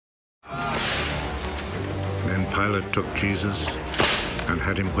Pilate took Jesus and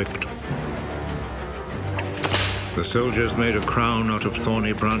had him whipped. The soldiers made a crown out of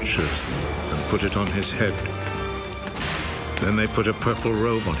thorny branches and put it on his head. Then they put a purple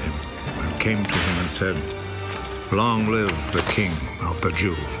robe on him and came to him and said, "Long live the King of the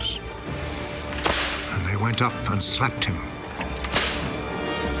Jews." And they went up and slapped him.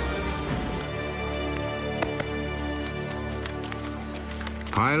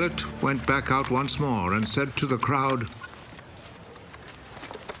 Pilate went back out once more and said to the crowd,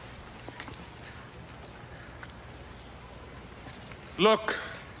 "Look,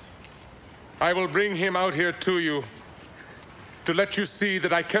 I will bring him out here to you to let you see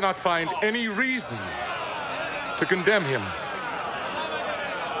that I cannot find any reason to condemn him.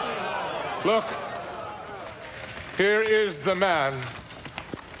 Look, here is the man."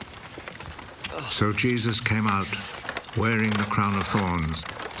 So Jesus came out, wearing the crown of thorns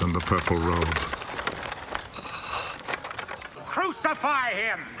and the purple robe. Crucify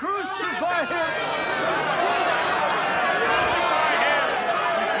him! Crucify him!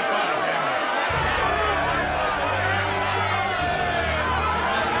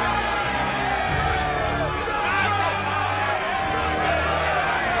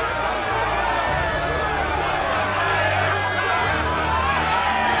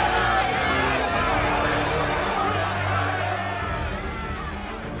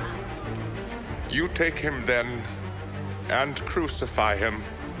 You take him then and crucify him.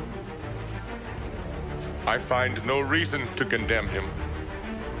 I find no reason to condemn him.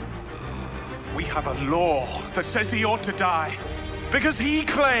 We have a law that says he ought to die because he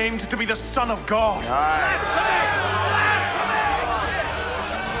claimed to be the Son of God.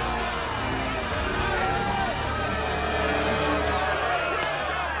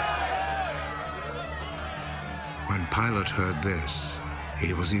 When Pilate heard this,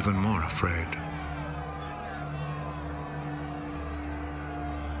 he was even more afraid.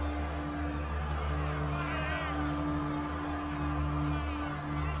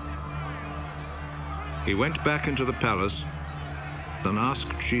 He went back into the palace, then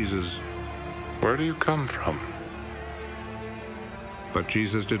asked Jesus, Where do you come from? But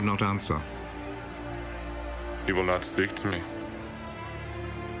Jesus did not answer. You will not speak to me.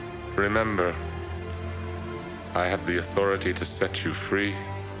 Remember, I have the authority to set you free,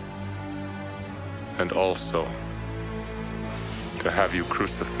 and also to have you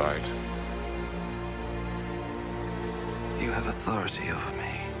crucified. You have authority over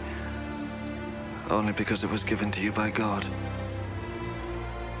me, only because it was given to you by God.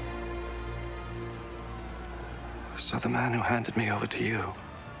 So the man who handed me over to you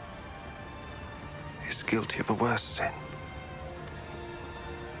is guilty of a worse sin.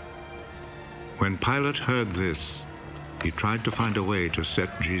 When Pilate heard this, he tried to find a way to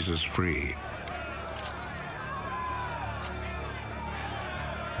set Jesus free.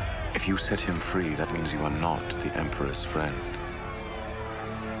 If you set him free, that means you are not the Emperor's friend.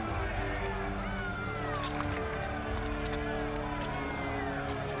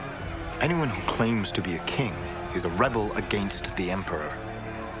 Anyone who claims to be a king is a rebel against the Emperor.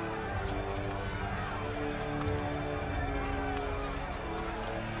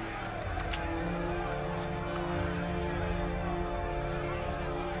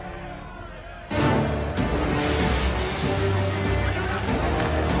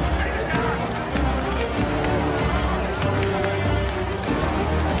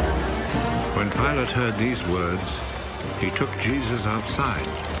 When Pilate heard these words, he took Jesus outside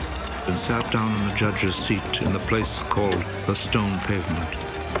and sat down on the judge's seat in the place called the Stone Pavement.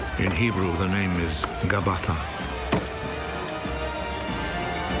 In Hebrew, the name is Gabbatha.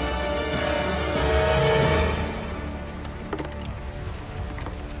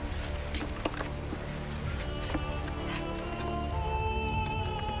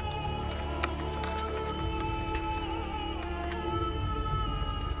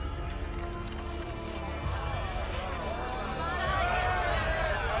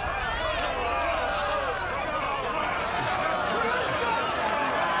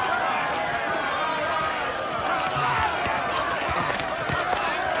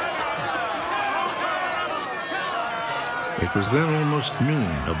 It was then almost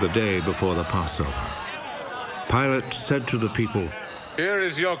noon of the day before the Passover. Pilate said to the people, Here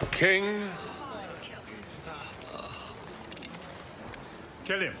is your king.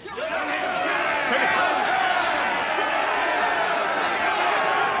 Kill him.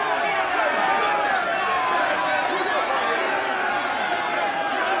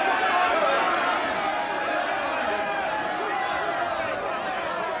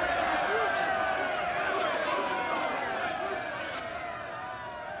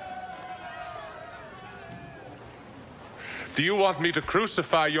 Do you want me to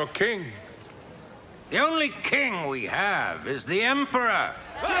crucify your king? The only king we have is the emperor.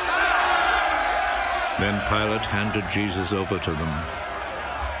 Then Pilate handed Jesus over to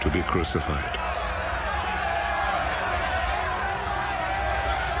them to be crucified.